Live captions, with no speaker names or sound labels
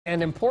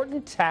An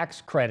important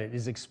tax credit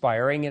is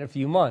expiring in a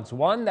few months,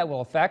 one that will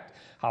affect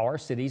how our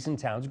cities and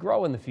towns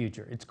grow in the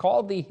future. It's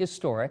called the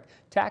Historic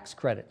Tax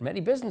Credit.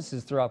 Many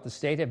businesses throughout the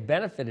state have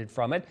benefited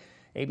from it.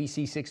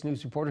 ABC 6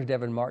 News reporter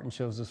Devin Martin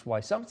shows us why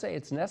some say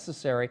it's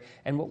necessary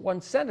and what one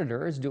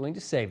senator is doing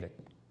to save it.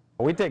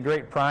 We take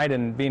great pride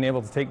in being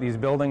able to take these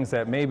buildings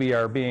that maybe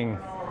are being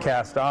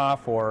cast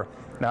off or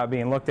not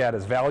being looked at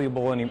as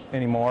valuable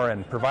anymore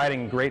and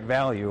providing great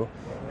value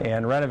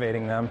and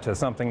renovating them to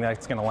something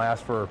that's going to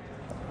last for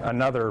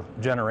another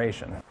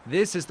generation.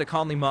 This is the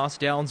Conley Maass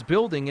Downs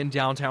Building in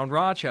downtown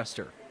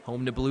Rochester,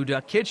 home to Bleu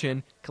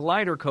Kitchen,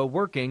 Collider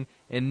Coworking,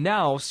 and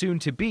now soon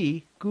to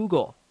be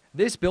Google.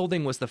 This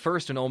building was the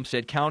first in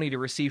Olmsted County to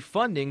receive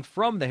funding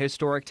from the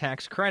Historic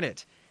Tax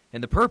Credit.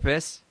 And the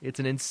purpose?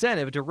 It's an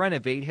incentive to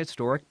renovate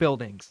historic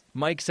buildings.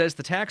 Mike says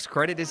the tax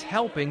credit is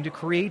helping to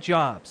create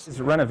jobs. These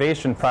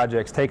renovation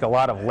projects take a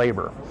lot of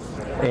labor.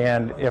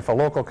 And if a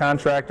local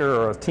contractor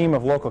or a team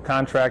of local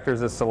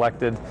contractors is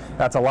selected,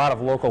 that's a lot of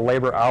local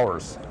labor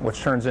hours, which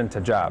turns into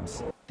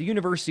jobs. The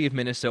University of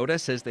Minnesota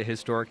says the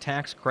historic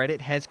tax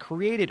credit has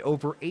created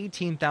over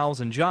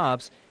 18,000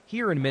 jobs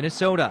here in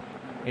Minnesota.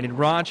 And in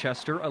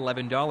Rochester,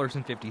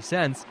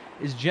 $11.50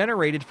 is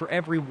generated for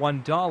every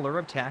 $1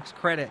 of tax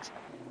credit.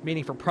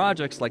 Meaning for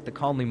projects like the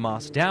Conley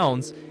Maass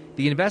Downs,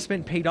 the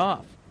investment paid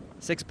off.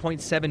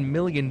 $6.7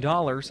 million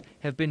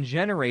have been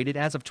generated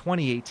as of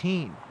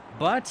 2018.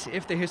 But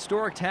if the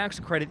historic tax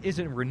credit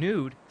isn't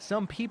renewed,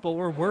 some people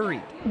are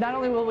worried. Not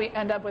only will we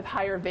end up with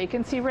higher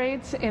vacancy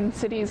rates in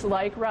cities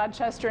like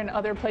Rochester and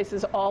other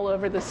places all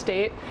over the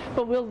state,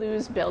 but we'll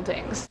lose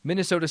buildings.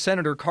 Minnesota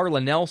Senator Carla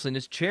Nelson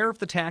is chair of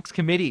the tax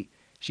committee.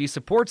 She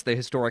supports the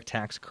historic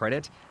tax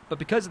credit, but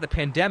because of the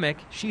pandemic,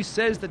 she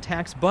says the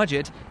tax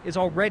budget is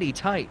already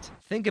tight.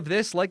 Think of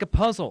this like a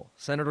puzzle.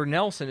 Senator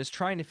Nelson is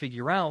trying to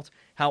figure out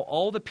how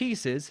all the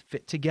pieces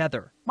fit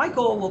together. My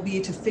goal will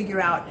be to figure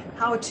out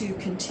how to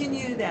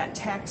continue that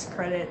tax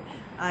credit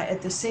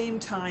at the same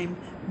time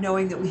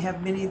knowing that we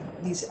have many of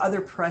these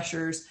other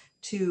pressures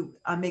to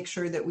make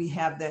sure that we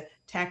have the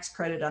tax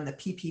credit on the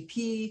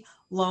PPP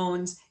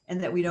loans and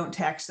that we don't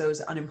tax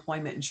those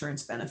unemployment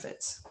insurance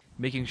benefits.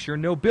 Making sure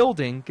no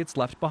building gets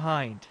left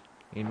behind.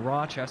 In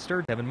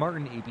Rochester, Devin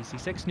Martin, ABC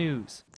 6 News.